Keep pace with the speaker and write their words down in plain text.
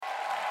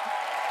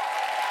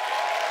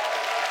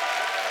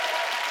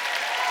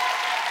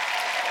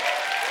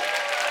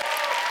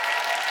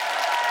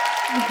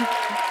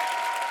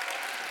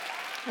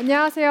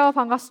안녕하세요.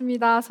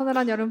 반갑습니다.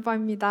 서늘한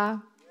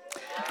여름밤입니다.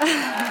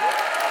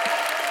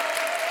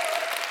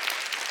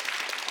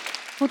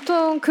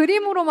 보통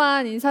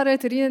그림으로만 인사를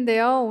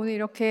드리는데요. 오늘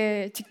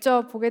이렇게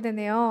직접 보게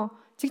되네요.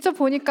 직접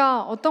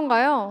보니까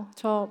어떤가요?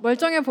 저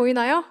멀쩡해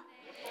보이나요?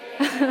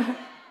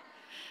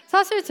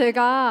 사실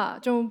제가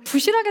좀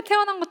부실하게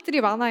태어난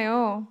것들이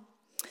많아요.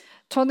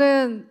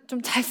 저는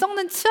좀 잘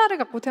썩는 치아를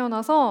갖고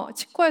태어나서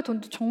치과에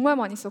돈도 정말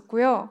많이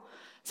썼고요.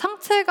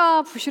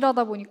 상체가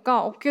부실하다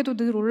보니까 어깨도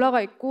늘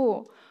올라가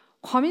있고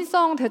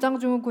과민성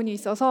대장증후군이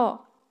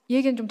있어서 이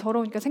얘기는 좀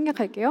더러우니까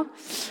생략할게요.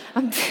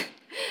 아무튼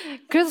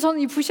그래서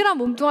저는 이 부실한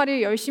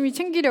몸뚱아리를 열심히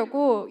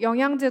챙기려고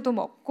영양제도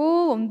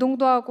먹고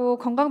운동도 하고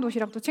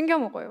건강도시락도 챙겨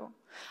먹어요.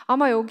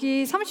 아마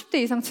여기 30대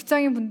이상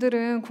직장인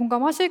분들은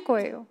공감하실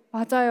거예요.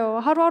 맞아요.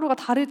 하루하루가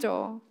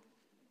다르죠.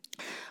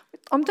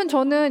 아무튼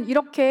저는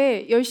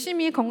이렇게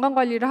열심히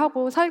건강관리를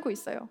하고 살고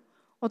있어요.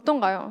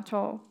 어떤가요?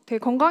 저 되게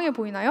건강해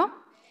보이나요?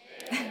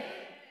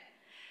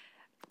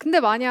 근데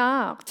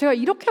만약 제가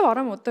이렇게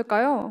말하면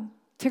어떨까요?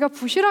 제가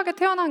부실하게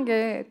태어난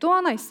게 또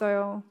하나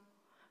있어요.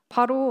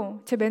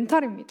 바로 제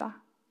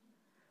멘탈입니다.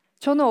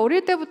 저는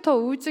어릴 때부터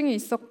우울증이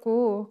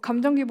있었고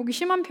감정 기복이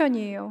심한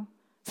편이에요.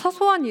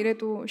 사소한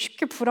일에도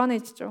쉽게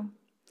불안해지죠.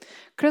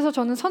 그래서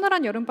저는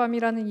서늘한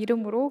여름밤이라는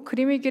이름으로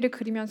그림일기를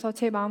그리면서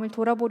제 마음을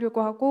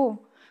돌아보려고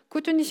하고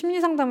꾸준히 심리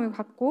상담을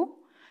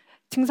받고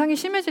증상이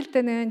심해질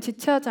때는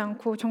지체하지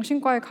않고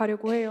정신과에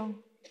가려고 해요.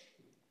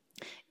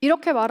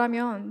 이렇게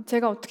말하면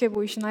제가 어떻게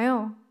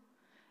보이시나요?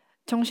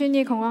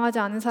 정신이 건강하지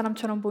않은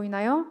사람처럼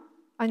보이나요?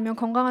 아니면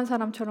건강한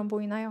사람처럼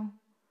보이나요?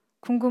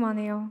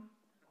 궁금하네요.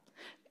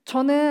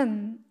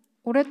 저는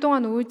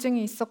오랫동안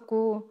우울증이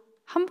있었고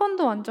한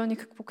번도 완전히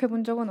극복해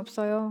본 적은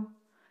없어요.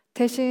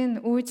 대신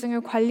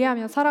우울증을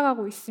관리하며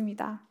살아가고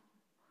있습니다.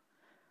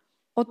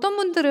 어떤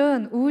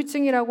분들은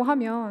우울증이라고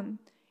하면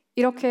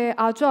이렇게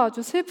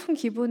아주 슬픈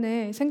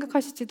기분을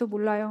생각하실지도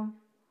몰라요.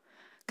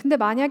 근데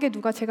만약에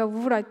누가 제가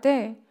우울할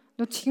때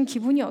너 지금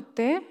기분이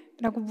어때?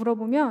 라고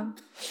물어보면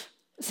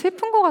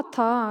슬픈 것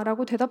같아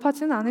라고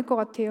대답하지는 않을 것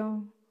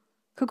같아요.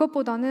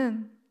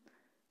 그것보다는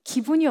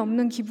기분이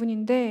없는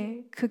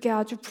기분인데 그게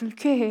아주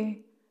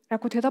불쾌해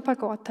라고 대답할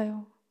것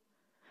같아요.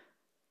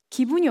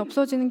 기분이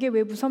없어지는 게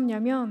왜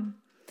무섭냐면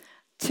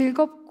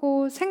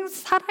즐겁고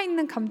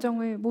살아있는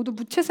감정을 모두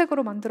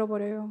무채색으로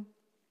만들어버려요.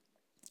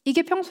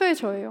 이게 평소의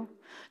저예요.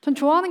 전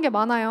좋아하는 게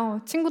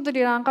많아요.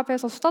 친구들이랑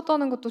카페에서 수다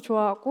떠는 것도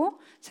좋아하고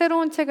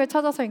새로운 책을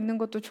찾아서 읽는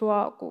것도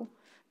좋아하고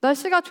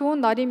날씨가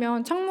좋은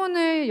날이면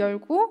창문을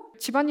열고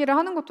집안일을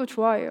하는 것도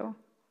좋아해요.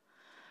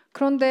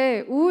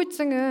 그런데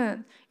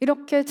우울증은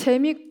이렇게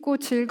재밌고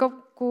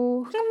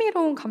즐겁고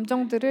흥미로운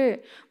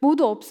감정들을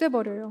모두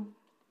없애버려요.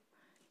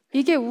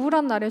 이게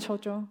우울한 날의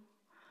저죠.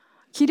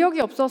 기력이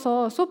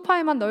없어서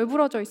소파에만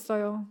널브러져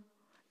있어요.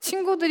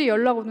 친구들이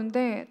연락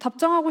오는데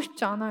답장하고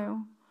싶지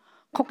않아요.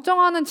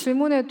 걱정하는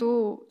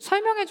질문에도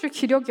설명해줄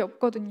기력이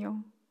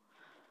없거든요.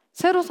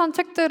 새로 산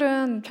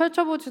책들은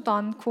펼쳐보지도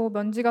않고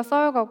먼지가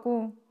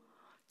쌓여가고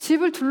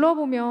집을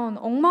둘러보면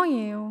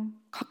엉망이에요.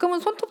 가끔은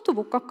손톱도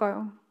못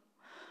깎아요.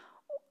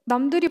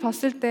 남들이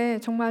봤을 때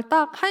정말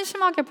딱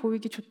한심하게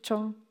보이기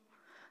좋죠.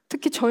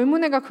 특히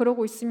젊은 애가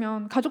그러고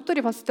있으면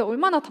가족들이 봤을 때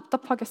얼마나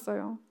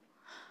답답하겠어요.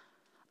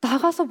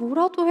 나가서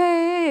뭐라도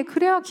해.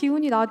 그래야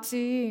기운이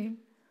나지.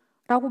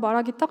 라고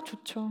말하기 딱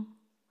좋죠.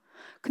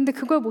 근데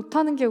그걸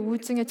못하는 게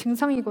우울증의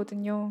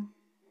증상이거든요.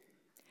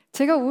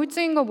 제가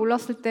우울증인 거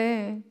몰랐을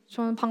때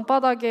저는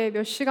방바닥에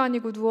몇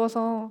시간이고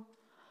누워서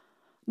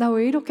나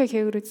왜 이렇게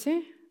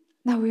게으르지?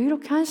 나 왜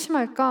이렇게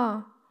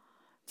한심할까?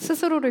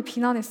 스스로를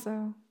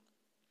비난했어요.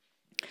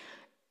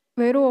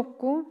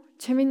 외로웠고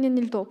재밌는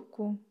일도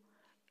없고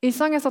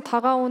일상에서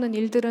다가오는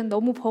일들은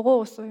너무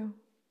버거웠어요.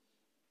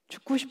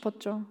 죽고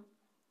싶었죠.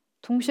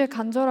 동시에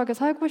간절하게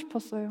살고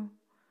싶었어요.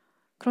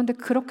 그런데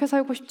그렇게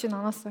살고 싶진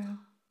않았어요.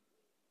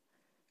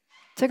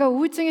 제가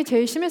우울증이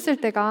제일 심했을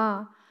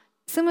때가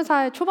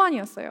 20살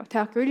초반이었어요.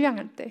 대학교 1,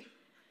 2학년 때.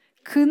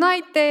 그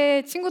나이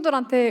때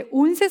친구들한테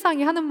온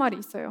세상이 하는 말이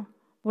있어요.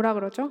 뭐라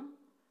그러죠?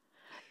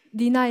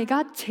 네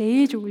나이가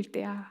제일 좋을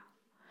때야.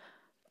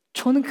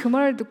 저는 그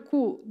말을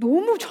듣고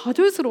너무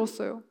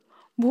좌절스러웠어요.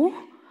 뭐?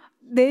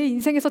 내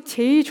인생에서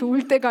제일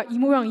좋을 때가 이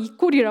모양 이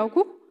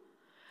꼴이라고?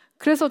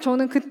 그래서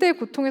저는 그때의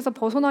고통에서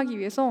벗어나기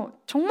위해서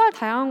정말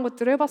다양한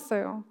것들을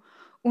해봤어요.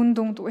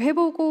 운동도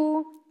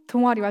해보고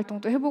동아리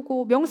활동도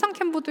해보고 명상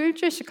캠프도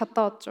일주일씩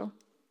갔다 왔죠.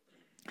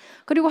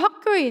 그리고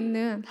학교에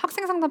있는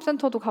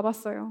학생상담센터도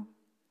가봤어요.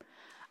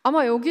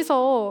 아마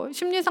여기서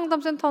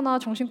심리상담센터나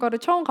정신과를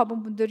처음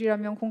가본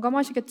분들이라면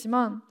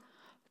공감하시겠지만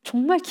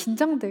정말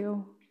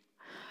긴장돼요.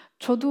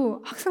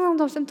 저도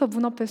학생상담센터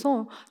문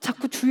앞에서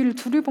자꾸 주위를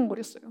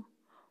두리번거렸어요.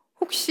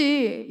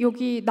 혹시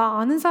여기 나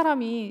아는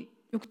사람이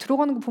여기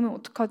들어가는 거 보면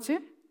어떡하지?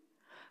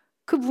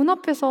 그 문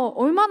앞에서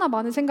얼마나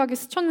많은 생각이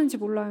스쳤는지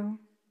몰라요.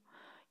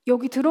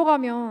 여기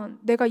들어가면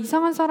내가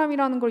이상한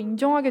사람이라는 걸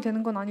인정하게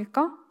되는 건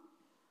아닐까?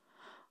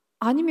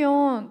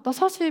 아니면 나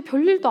사실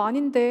별일도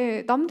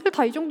아닌데 남들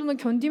다 이 정도는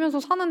견디면서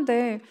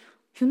사는데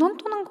유난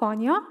떠는 거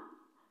아니야?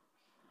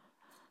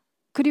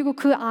 그리고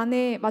그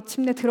안에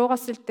마침내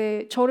들어갔을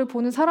때 저를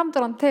보는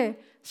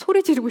사람들한테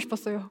소리 지르고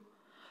싶었어요.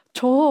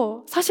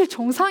 저 사실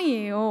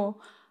정상이에요.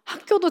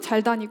 학교도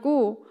잘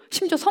다니고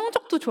심지어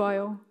성적도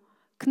좋아요.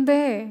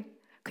 근데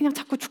그냥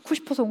자꾸 죽고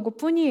싶어서 온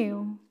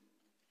것뿐이에요.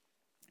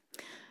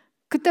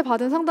 그때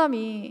받은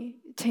상담이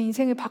제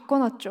인생을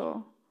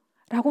바꿔놨죠.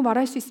 라고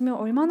말할 수 있으면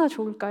얼마나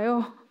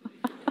좋을까요?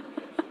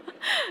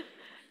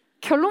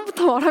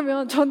 결론부터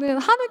말하면 저는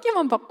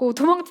한우기만 받고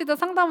도망치듯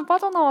상담을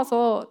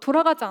빠져나와서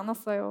돌아가지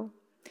않았어요.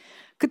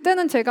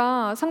 그때는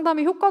제가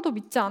상담의 효과도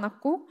믿지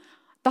않았고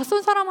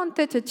낯선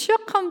사람한테 제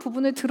취약한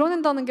부분을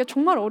드러낸다는 게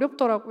정말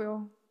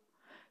어렵더라고요.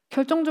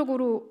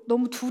 결정적으로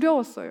너무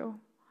두려웠어요.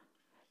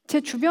 제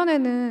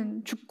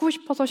주변에는 죽고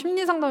싶어서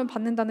심리상담을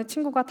받는다는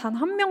친구가 단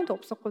한 명도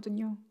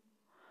없었거든요.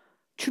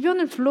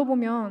 주변을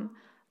둘러보면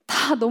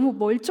다 너무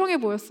멀쩡해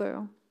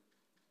보였어요.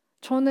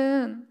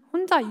 저는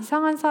혼자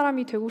이상한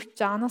사람이 되고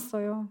싶지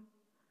않았어요.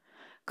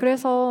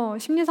 그래서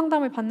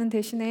심리상담을 받는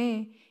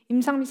대신에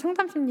임상및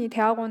상담심리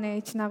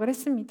대학원에 진학을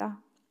했습니다.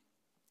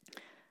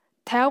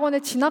 대학원에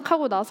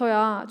진학하고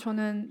나서야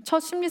저는 첫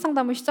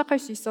심리상담을 시작할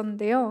수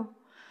있었는데요.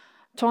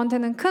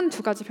 저한테는 큰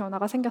두 가지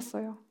변화가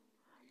생겼어요.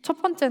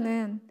 첫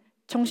번째는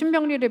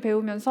정신병리를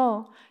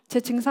배우면서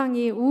제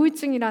증상이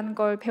우울증이라는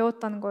걸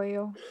배웠다는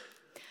거예요.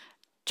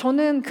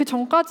 저는 그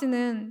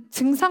전까지는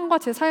증상과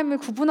제 삶을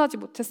구분하지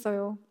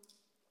못했어요.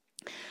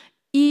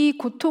 이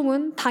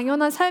고통은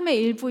당연한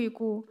삶의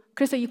일부이고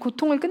그래서 이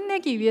고통을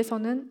끝내기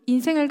위해서는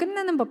인생을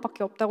끝내는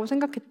법밖에 없다고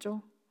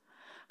생각했죠.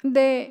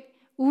 근데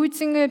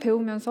우울증을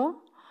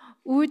배우면서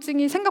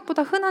우울증이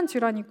생각보다 흔한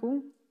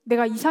질환이고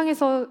내가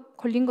이상해서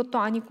걸린 것도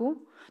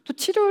아니고 또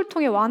치료를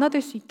통해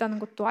완화될 수 있다는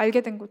것도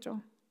알게 된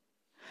거죠.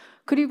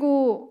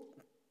 그리고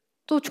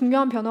또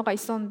중요한 변화가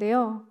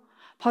있었는데요.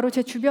 바로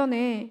제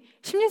주변에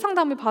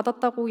심리상담을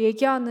받았다고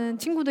얘기하는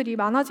친구들이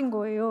많아진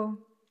거예요.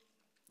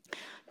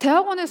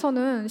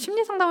 대학원에서는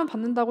심리상담을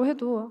받는다고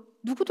해도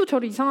누구도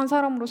저를 이상한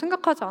사람으로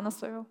생각하지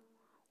않았어요.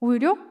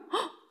 오히려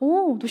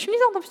너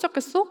심리상담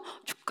시작했어?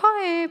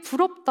 축하해,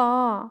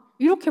 부럽다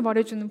이렇게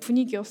말해주는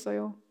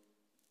분위기였어요.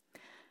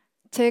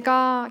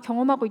 제가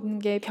경험하고 있는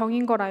게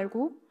병인 걸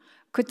알고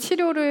그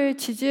치료를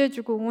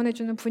지지해주고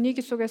응원해주는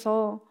분위기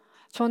속에서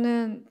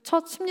저는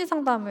첫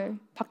심리상담을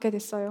받게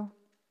됐어요.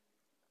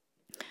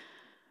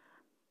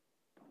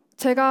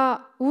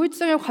 제가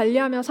우울증을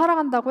관리하며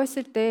살아간다고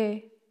했을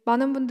때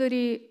많은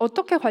분들이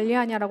어떻게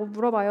관리하냐라고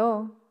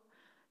물어봐요.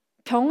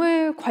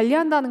 병을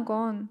관리한다는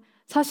건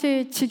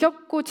사실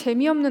지겹고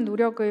재미없는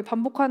노력을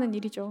반복하는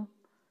일이죠.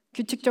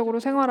 규칙적으로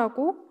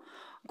생활하고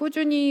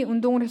꾸준히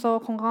운동을 해서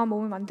건강한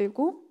몸을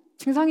만들고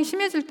증상이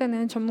심해질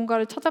때는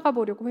전문가를 찾아가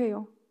보려고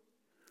해요.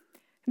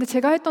 근데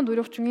제가 했던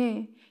노력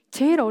중에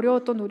제일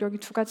어려웠던 노력이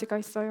두 가지가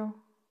있어요.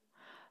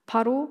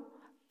 바로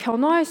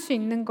변화할 수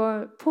있는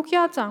걸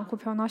포기하지 않고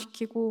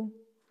변화시키고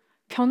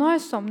변화할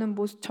수 없는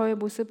저의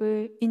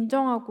모습을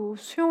인정하고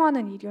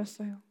수용하는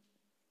일이었어요.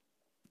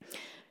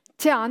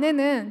 제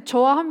안에는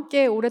저와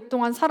함께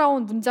오랫동안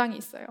살아온 문장이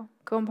있어요.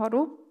 그건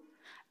바로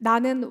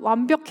나는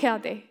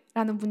완벽해야 돼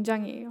라는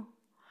문장이에요.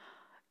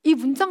 이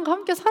문장과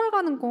함께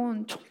살아가는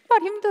건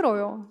정말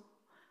힘들어요.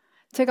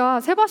 제가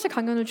세바시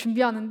강연을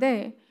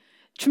준비하는데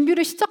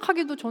준비를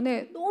시작하기도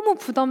전에 너무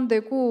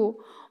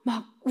부담되고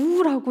막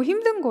우울하고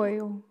힘든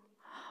거예요.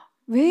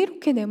 왜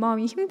이렇게 내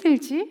마음이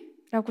힘들지?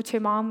 라고 제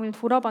마음을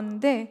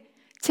돌아봤는데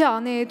제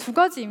안에 두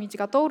가지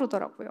이미지가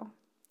떠오르더라고요.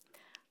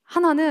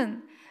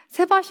 하나는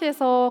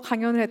세바시에서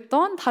강연을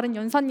했던 다른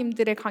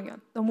연사님들의 강연.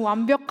 너무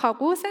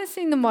완벽하고 센스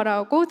있는 말을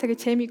하고 되게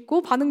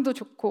재밌고 반응도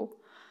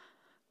좋고.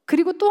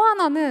 그리고 또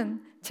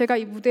하나는 제가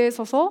이 무대에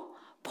서서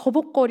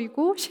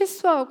버벅거리고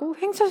실수하고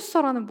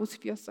횡설수설하는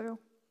모습이었어요.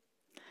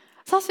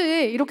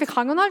 사실 이렇게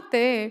강연할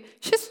때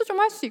실수 좀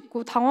할 수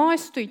있고 당황할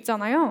수도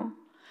있잖아요.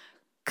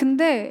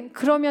 근데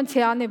그러면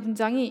제 안의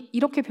문장이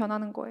이렇게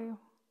변하는 거예요.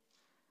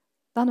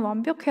 나는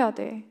완벽해야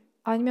돼.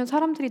 아니면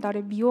사람들이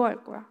나를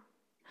미워할 거야.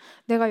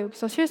 내가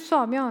여기서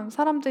실수하면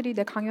사람들이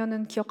내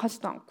강연은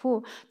기억하지도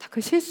않고 다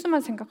그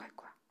실수만 생각할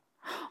거야.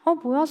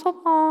 뭐야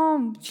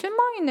서밤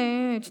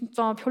실망이네.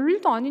 진짜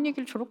별일도 아닌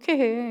얘기를 저렇게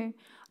해.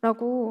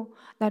 라고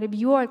나를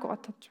미워할 것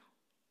같았죠.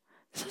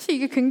 사실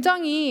이게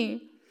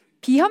굉장히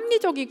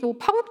비합리적이고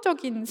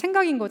파국적인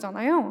생각인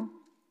거잖아요.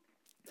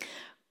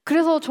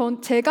 그래서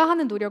제가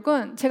하는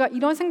노력은 제가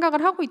이런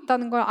생각을 하고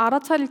있다는 걸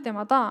알아차릴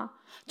때마다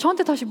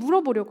저한테 다시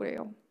물어보려고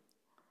해요.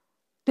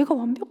 내가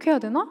완벽해야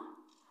되나?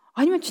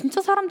 아니면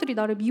진짜 사람들이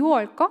나를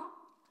미워할까?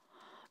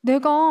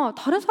 내가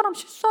다른 사람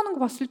실수하는 거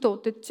봤을 때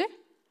어땠지?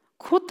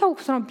 그렇다고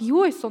그 사람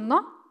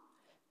미워했었나?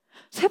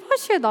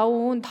 세바시에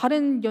나온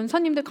다른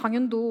연사님들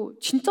강연도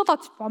진짜 다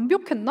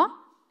완벽했나?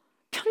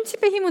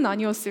 편집의 힘은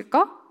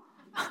아니었을까?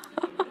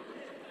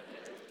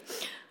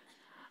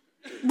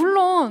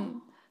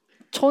 물론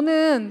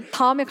저는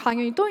다음에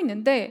강연이 또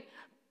있는데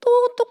또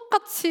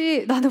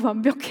똑같이 나는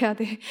완벽해야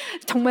돼,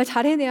 정말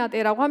잘 해내야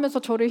돼 라고 하면서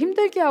저를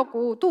힘들게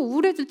하고 또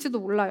우울해질지도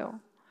몰라요.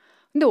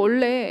 근데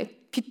원래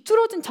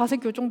비뚤어진 자세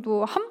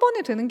교정도 한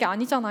번에 되는 게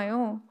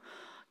아니잖아요.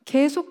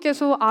 계속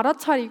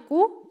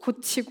알아차리고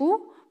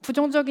고치고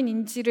부정적인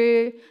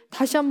인지를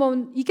다시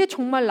한번 이게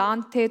정말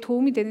나한테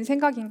도움이 되는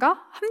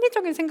생각인가?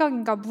 합리적인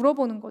생각인가?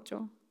 물어보는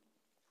거죠.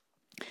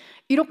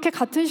 이렇게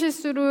같은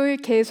실수를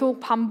계속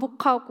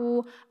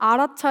반복하고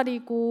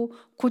알아차리고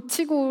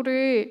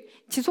고치고를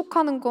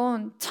지속하는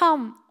건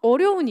참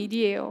어려운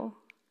일이에요.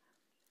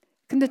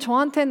 근데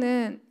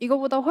저한테는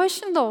이거보다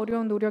훨씬 더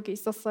어려운 노력이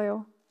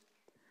있었어요.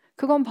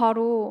 그건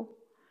바로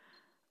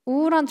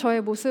우울한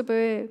저의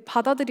모습을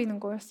받아들이는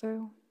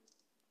거였어요.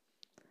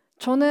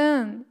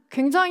 저는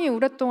굉장히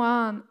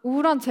오랫동안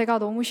우울한 제가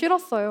너무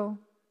싫었어요.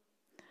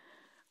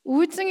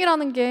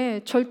 우울증이라는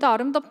게 절대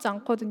아름답지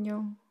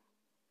않거든요.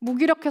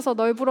 무기력해서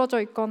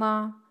널브러져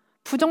있거나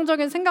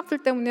부정적인 생각들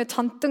때문에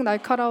잔뜩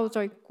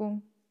날카로워져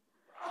있고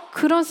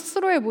그런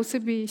스스로의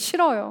모습이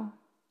싫어요.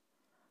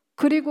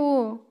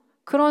 그리고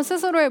그런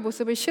스스로의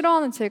모습을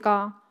싫어하는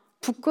제가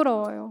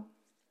부끄러워요.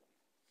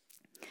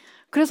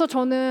 그래서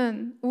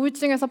저는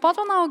우울증에서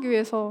빠져나오기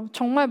위해서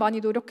정말 많이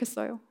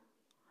노력했어요.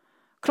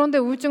 그런데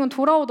우울증은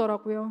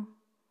돌아오더라고요.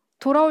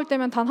 돌아올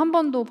때면 단 한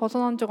번도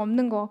벗어난 적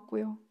없는 것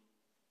같고요.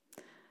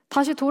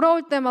 다시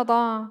돌아올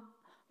때마다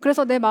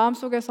그래서 내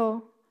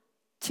마음속에서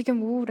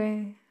지금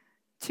우울해,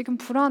 지금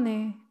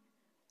불안해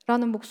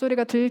라는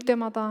목소리가 들릴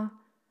때마다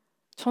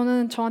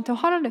저는 저한테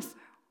화를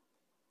냈어요.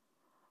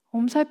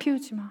 엄살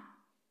피우지 마.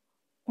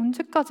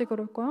 언제까지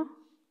그럴 거야?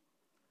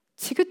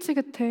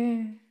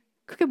 지긋지긋해.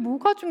 그게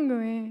뭐가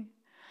중요해?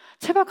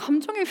 제발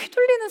감정에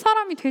휘둘리는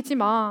사람이 되지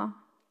마.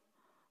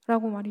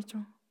 라고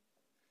말이죠.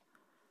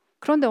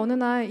 그런데 어느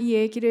날 이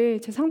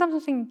얘기를 제 상담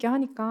선생님께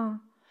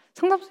하니까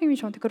상담 선생님이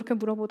저한테 그렇게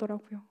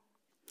물어보더라고요.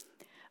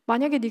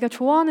 만약에 네가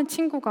좋아하는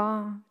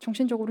친구가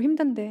정신적으로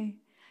힘든데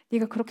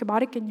네가 그렇게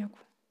말했겠냐고.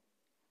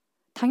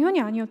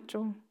 당연히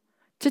아니었죠.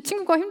 제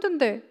친구가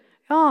힘든데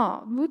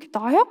야, 왜 이렇게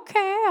나약해?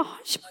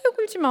 한심하게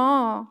굴지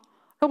마.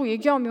 라고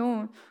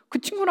얘기하면 그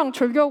친구랑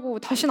절교하고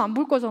다시는 안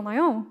볼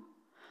거잖아요.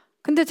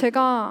 근데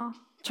제가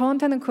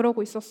저한테는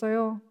그러고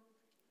있었어요.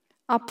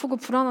 아프고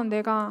불안한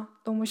내가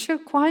너무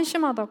싫고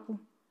한심하다고,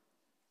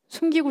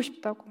 숨기고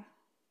싶다고.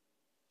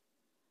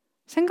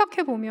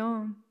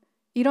 생각해보면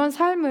이런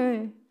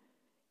삶을,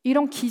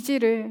 이런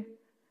기질을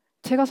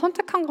제가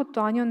선택한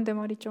것도 아니었는데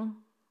말이죠.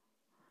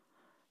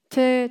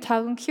 제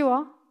작은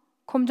키와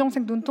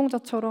검정색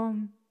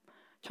눈동자처럼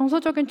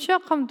정서적인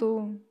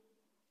취약함도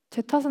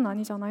제 탓은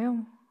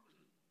아니잖아요.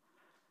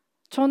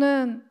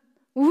 저는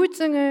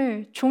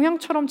우울증을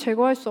종양처럼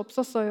제거할 수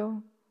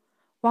없었어요.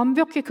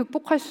 완벽히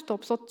극복할 수도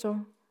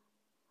없었죠.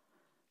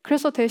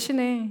 그래서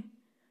대신에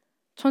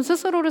전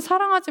스스로를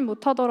사랑하지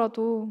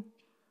못하더라도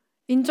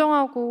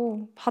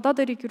인정하고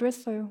받아들이기로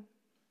했어요.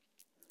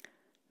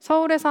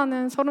 서울에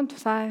사는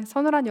 32살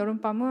서늘한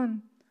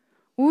여름밤은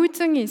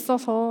우울증이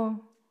있어서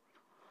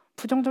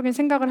부정적인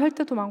생각을 할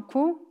때도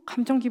많고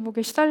감정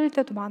기복에 시달릴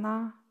때도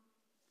많아.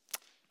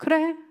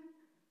 그래,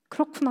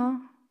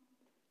 그렇구나.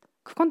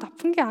 그건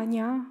나쁜 게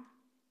아니야.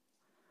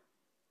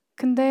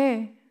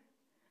 근데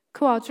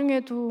그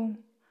와중에도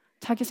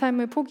자기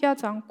삶을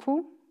포기하지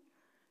않고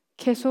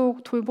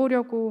계속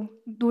돌보려고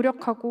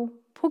노력하고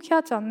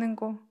포기하지 않는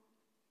거,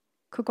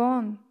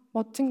 그건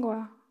멋진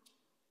거야.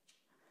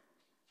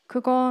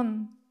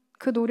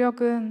 그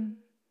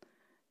노력은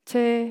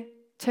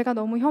제가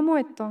너무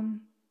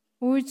혐오했던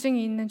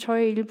우울증이 있는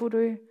저의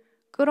일부를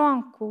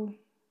끌어안고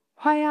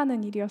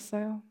화해하는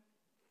일이었어요.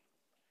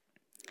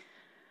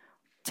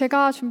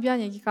 제가 준비한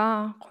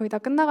얘기가 거의 다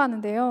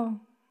끝나가는데요.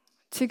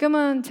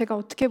 지금은 제가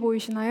어떻게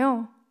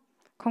보이시나요?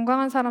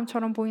 건강한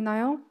사람처럼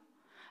보이나요?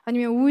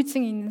 아니면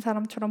우울증이 있는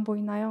사람처럼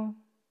보이나요?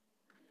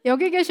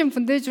 여기 계신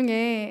분들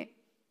중에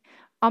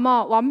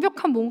아마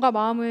완벽한 몸과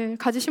마음을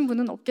가지신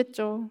분은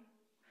없겠죠.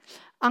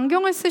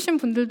 안경을 쓰신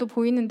분들도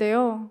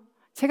보이는데요.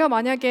 제가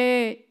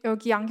만약에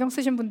여기 안경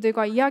쓰신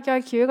분들과 이야기할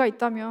기회가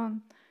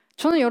있다면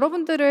저는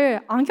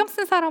여러분들을 안경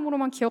쓴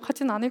사람으로만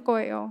기억하진 않을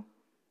거예요.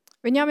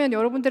 왜냐하면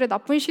여러분들의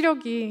나쁜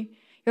시력이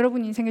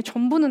여러분 인생의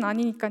전부는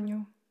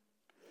아니니까요.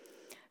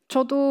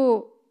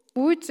 저도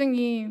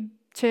우울증이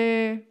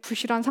제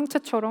부실한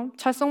상체처럼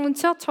잘 썩는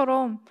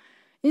치아처럼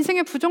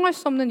인생에 부정할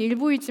수 없는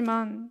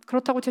일부이지만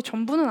그렇다고 제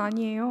전부는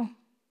아니에요.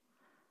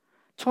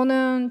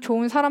 저는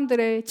좋은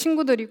사람들의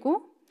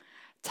친구들이고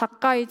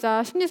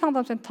작가이자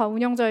심리상담센터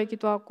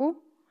운영자이기도 하고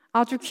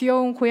아주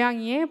귀여운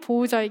고양이의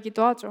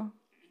보호자이기도 하죠.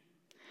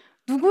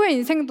 누구의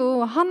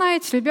인생도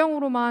하나의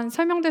질병으로만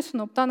설명될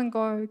수는 없다는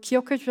걸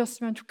기억해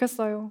주셨으면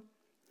좋겠어요.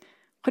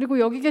 그리고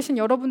여기 계신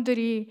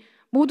여러분들이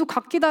모두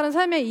각기 다른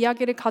삶의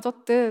이야기를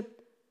가졌듯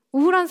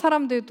우울한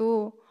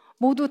사람들도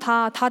모두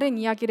다 다른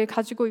이야기를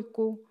가지고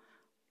있고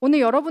오늘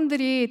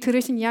여러분들이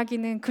들으신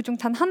이야기는 그중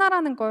단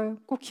하나라는 걸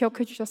꼭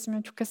기억해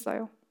주셨으면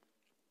좋겠어요.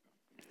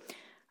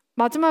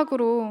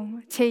 마지막으로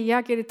제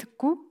이야기를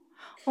듣고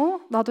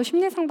나도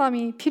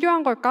심리상담이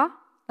필요한 걸까?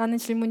 라는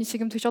질문이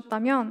지금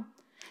드셨다면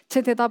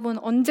제 대답은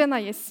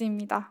언제나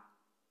예스입니다.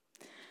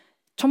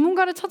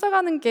 전문가를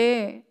찾아가는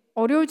게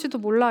어려울지도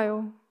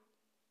몰라요.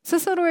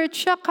 스스로의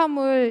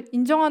취약함을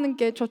인정하는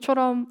게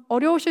저처럼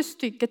어려우실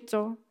수도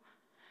있겠죠.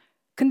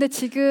 근데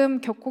지금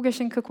겪고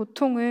계신 그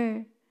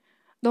고통을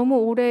너무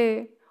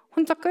오래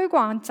혼자 끌고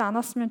앉지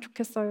않았으면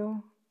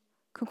좋겠어요.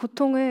 그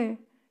고통을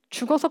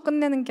죽어서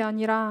끝내는 게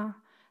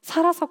아니라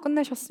살아서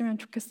끝내셨으면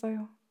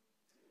좋겠어요.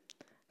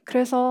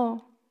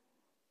 그래서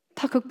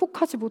다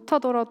극복하지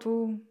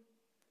못하더라도,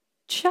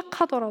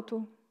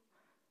 취약하더라도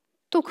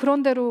또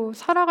그런 대로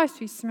살아갈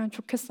수 있으면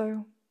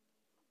좋겠어요.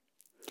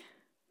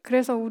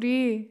 그래서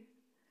우리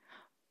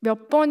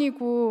몇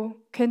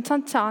번이고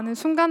괜찮지 않은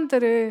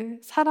순간들을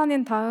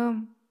살아낸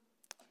다음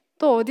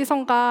또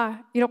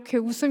어디선가 이렇게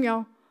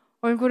웃으며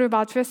얼굴을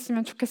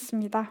마주했으면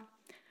좋겠습니다.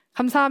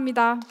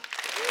 감사합니다.